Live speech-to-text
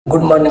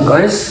Good morning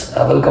guys,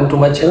 welcome to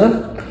my channel.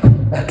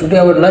 Today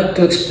I would like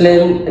to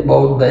explain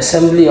about the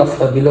assembly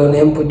of a below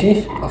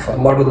amputee of a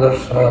modular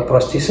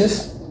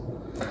prosthesis.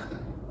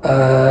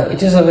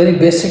 It is a very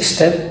basic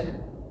step.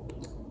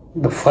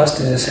 The first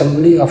is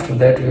assembly. After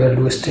that we will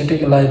do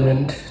static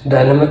alignment,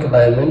 dynamic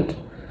alignment,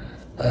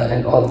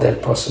 and all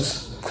that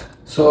process.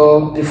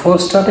 So before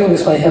starting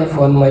this, I have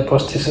my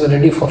prosthesis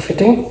ready for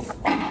fitting.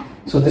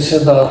 So this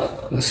is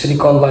the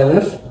silicone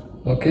liner,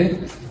 okay,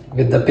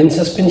 with the pin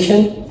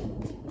suspension.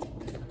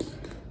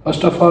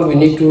 First of all, we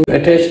need to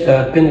attach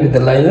the pin with the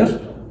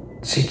liner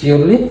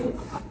securely.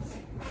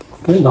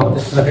 Okay, now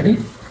this is ready.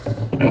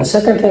 The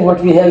second thing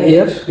what we have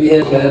here, we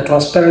have a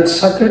transparent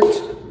socket.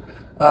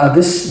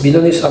 This below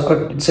the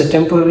socket, it's a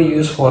temporary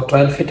use for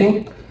trial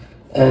fitting,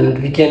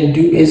 and we can do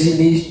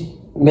easily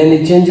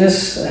many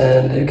changes.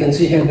 And you can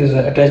see here there is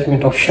an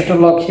attachment of shutter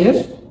lock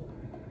here,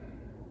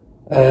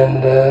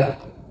 and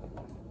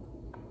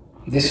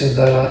this is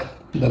the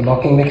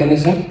locking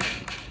mechanism.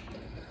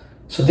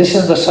 So this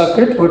is the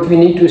socket what we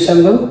need to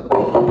assemble.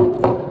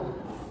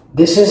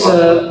 This is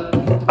a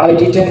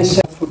ID10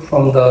 set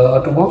from the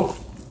ottobock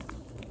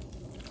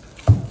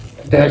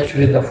attached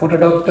with the foot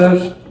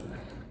adapter.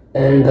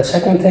 And the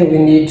second thing, we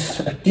need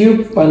a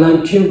tube,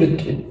 pylon tube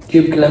with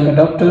tube clamp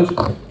adapter.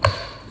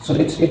 So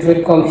it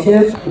will come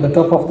here to the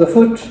top of the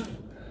foot,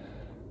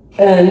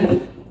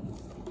 and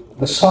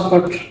the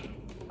socket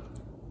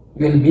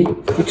will be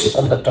fixed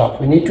on the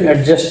top. We need to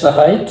adjust the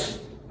height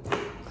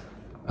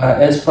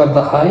as per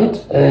the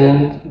height,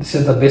 and this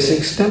is the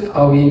basic step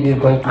how we are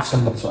going to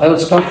assemble. So I will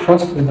start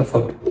first with the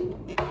foot.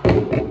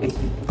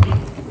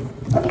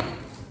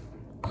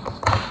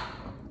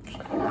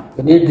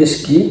 We need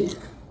this key.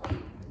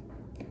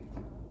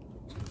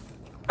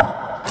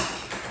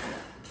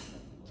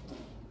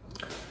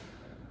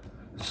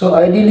 So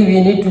ideally we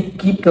need to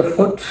keep the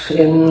foot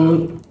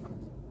in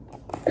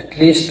at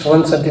least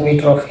 1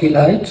 centimeter of heel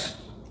height,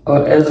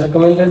 or as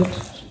recommended,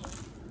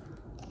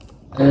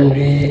 and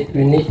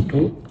we need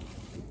to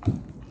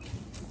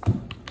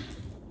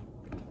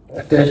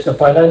attach the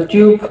pylon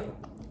tube.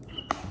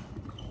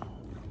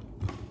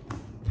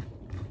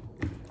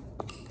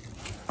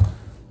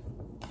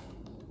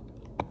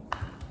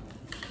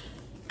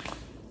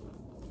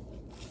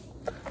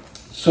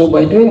 So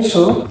by doing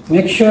so,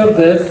 make sure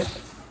that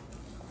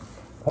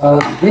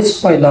this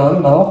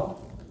pylon now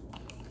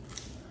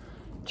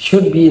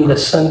should be in the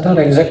center,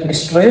 exactly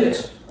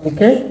straight,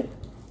 okay?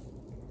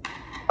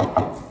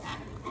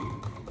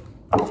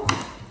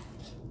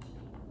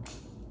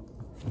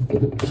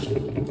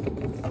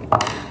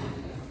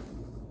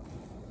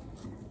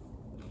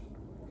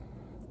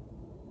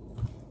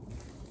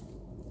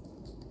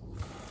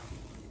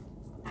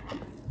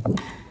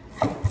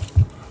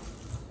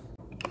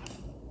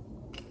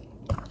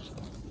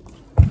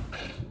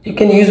 You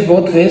can use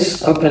both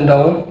ways, up and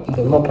down,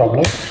 no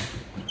problem.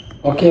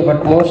 Okay,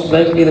 but most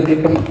likely the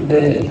people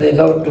they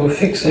love to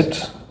fix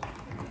it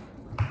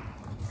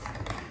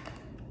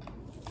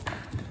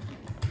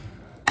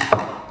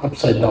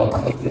upside down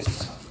like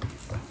this.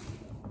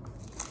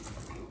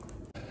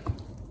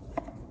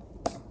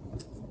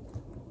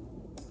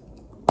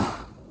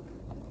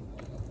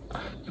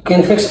 You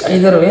can fix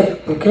either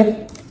way,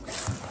 okay?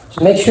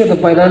 So make sure the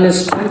pylon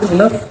is straight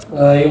enough.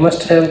 You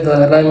must have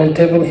the alignment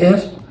table here,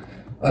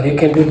 or you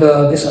can do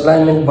this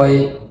alignment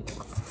by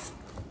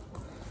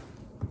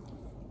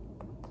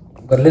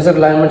the laser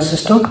alignment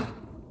system.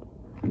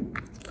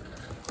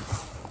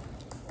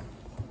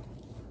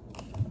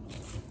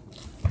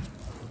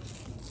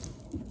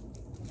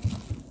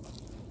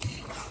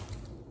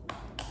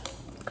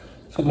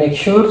 So make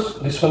sure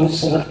this one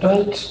is enough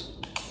tight.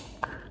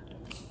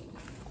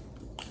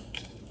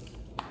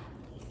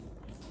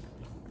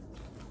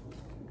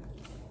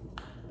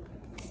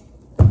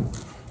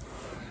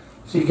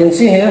 So you can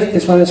see here,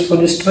 this one is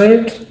fully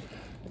straight,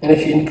 and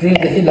if you increase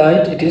the heel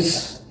height, it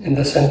is in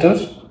the center.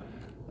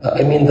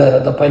 I mean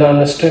the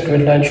pylon straight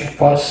weld line should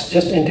pass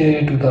just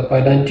anterior to the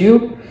pylon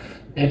tube.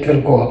 It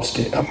will go up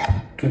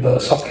to the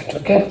socket,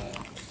 okay?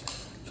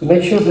 So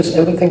make sure this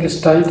everything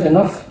is tight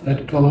enough that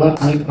it will not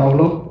make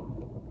problem.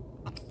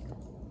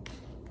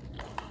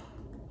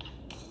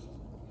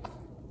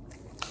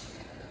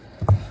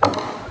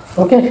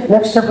 Okay,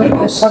 next step is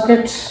the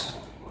socket.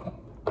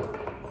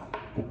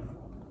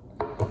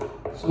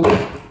 So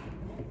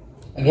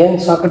again,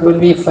 socket will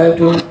be 5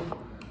 to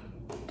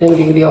 10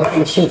 degree of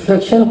machine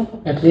flexion,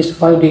 at least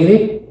 5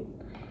 degree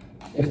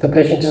if the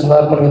patient is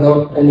normal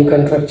without any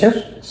contracture.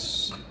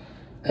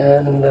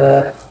 And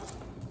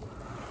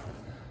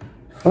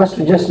first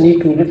we just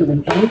need to little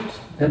bit tight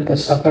that the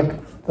socket,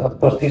 the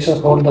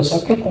prosthesis hold the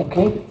socket,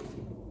 okay.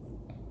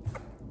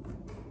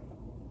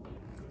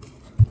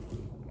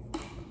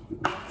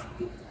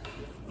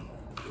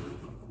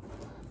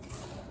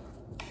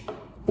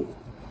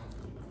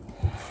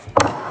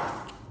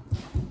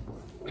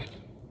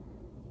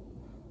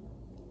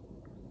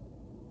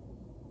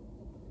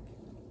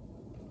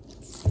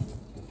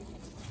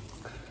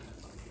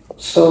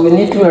 So we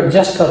need to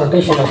adjust the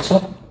rotation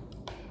also,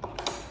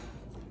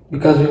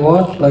 because we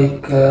want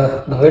like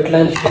the weight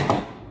line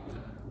should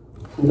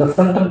in the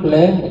frontal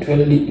plane it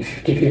will be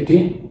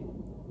 50-50.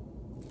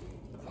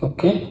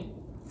 Okay,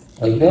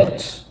 like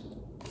that.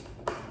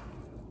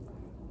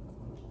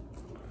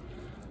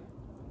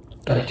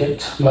 Tight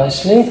it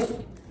nicely.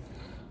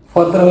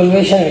 Further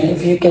elevation,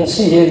 if you can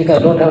see here, because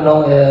I don't have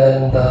now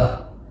in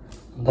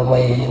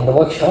the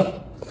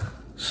workshop,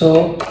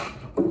 so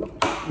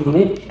you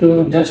need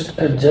to just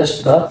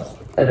adjust the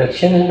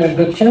adduction and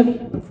abduction.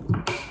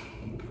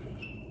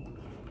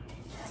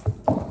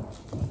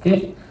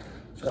 Okay,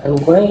 so I'm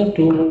going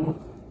to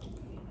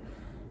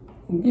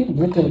give a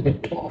little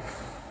bit of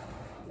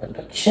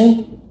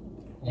adduction.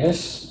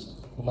 Yes,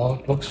 now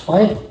it looks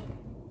fine.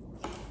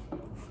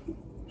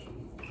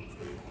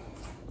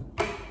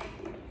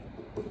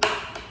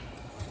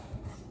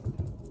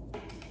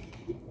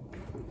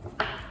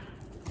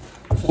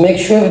 So make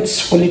sure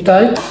it's fully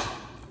tight.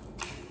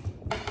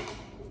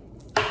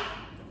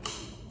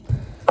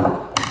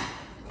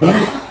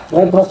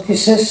 My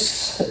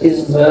prosthesis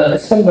is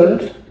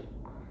assembled.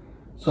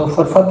 So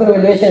for further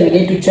evaluation, we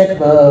need to check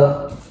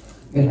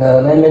with the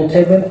alignment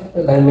table,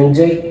 alignment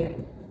jig,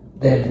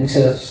 that this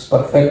is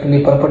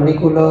perfectly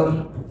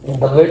perpendicular.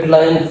 The weight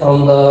line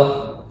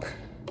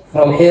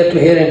from here to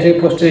here, anterior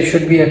posterior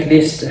should be at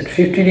least at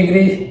 50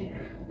 degrees.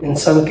 In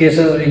some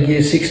cases we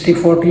give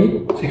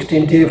 60-40, 60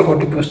 anterior,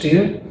 40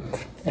 posterior,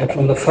 and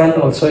from the front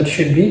also it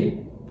should be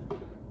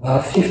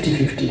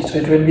 50-50. So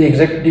it will be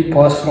exactly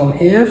passed from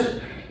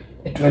here.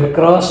 It will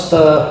cross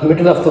the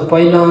middle of the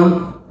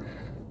pylon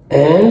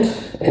and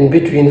in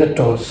between the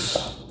toes.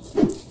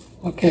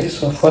 Okay,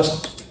 so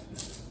first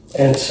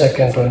and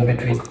second toe in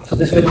between. So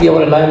this will be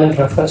our alignment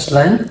reference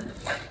line.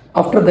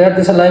 After that,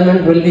 this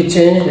alignment will be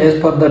changed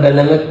as per the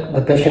dynamic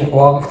the patient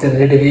walk. If there is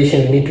a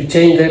deviation, we need to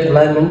change that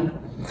alignment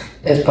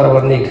as per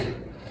our need.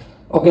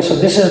 Okay, so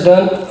this is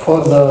done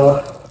for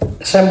the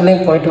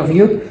assembling point of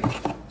view.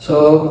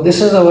 So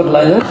this is our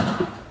liner.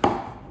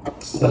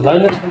 The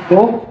liner will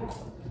go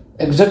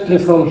exactly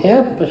from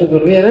here. The patient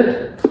will wear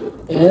it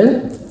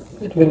and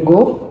it will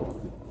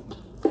go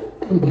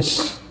to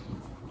this.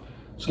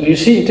 So you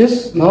see it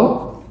is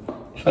now,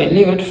 if I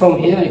leave it from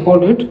here, I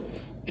hold it,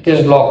 it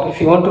is locked.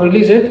 If you want to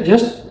release it,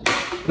 just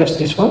press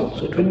this one,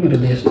 so it will be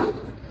released.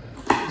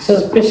 This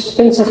is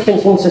pin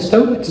suspension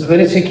system. It is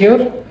very secure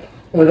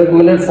and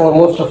recommended for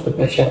most of the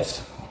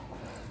patients.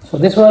 So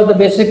this was the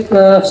basic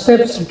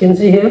steps. You can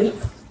see here,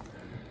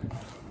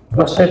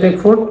 prosthetic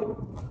foot,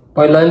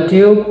 pylon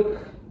tube.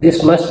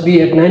 This must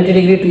be at 90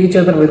 degrees to each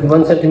other with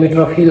 1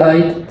 centimeter of heel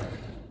height,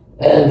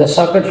 and the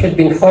socket should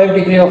be in 5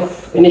 degrees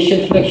of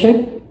initial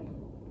flexion.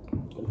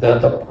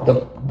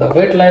 The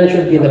weight line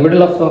should be in the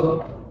middle of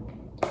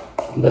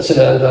the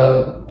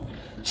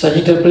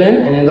sagittal plane,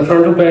 and in the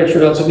frontal plane it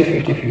should also be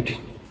 50-50.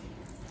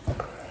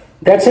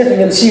 That's it.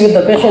 We will see with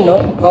the patient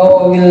now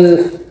how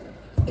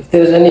if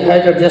there is any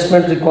height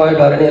adjustment required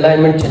or any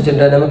alignment change in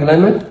dynamic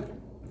alignment,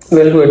 we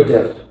will do it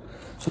there.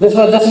 So this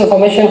was just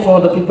information for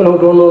the people who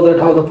don't know that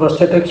how the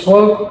prosthetics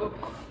work.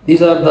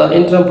 These are the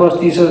interim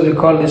prostheses. We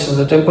call this as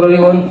a temporary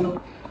one.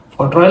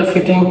 For trial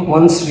fitting,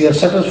 once we are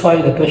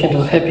satisfied, the patient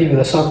is happy with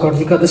the socket,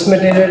 because this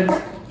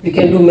material we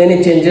can do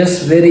many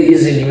changes very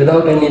easily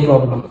without any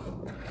problem.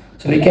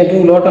 So we can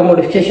do a lot of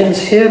modifications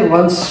here.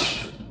 Once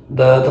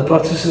the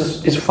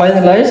prosthesis is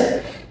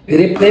finalized, we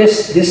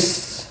replace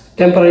this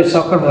temporary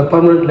socket with a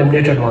permanent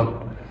laminated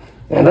one,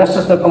 and rest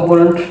of the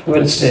component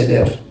will stay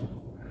there.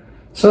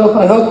 So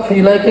I hope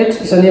you like it.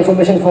 It's any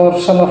information for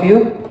some of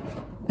you.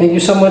 Thank you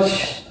so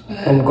much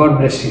and God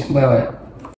bless you. Bye bye.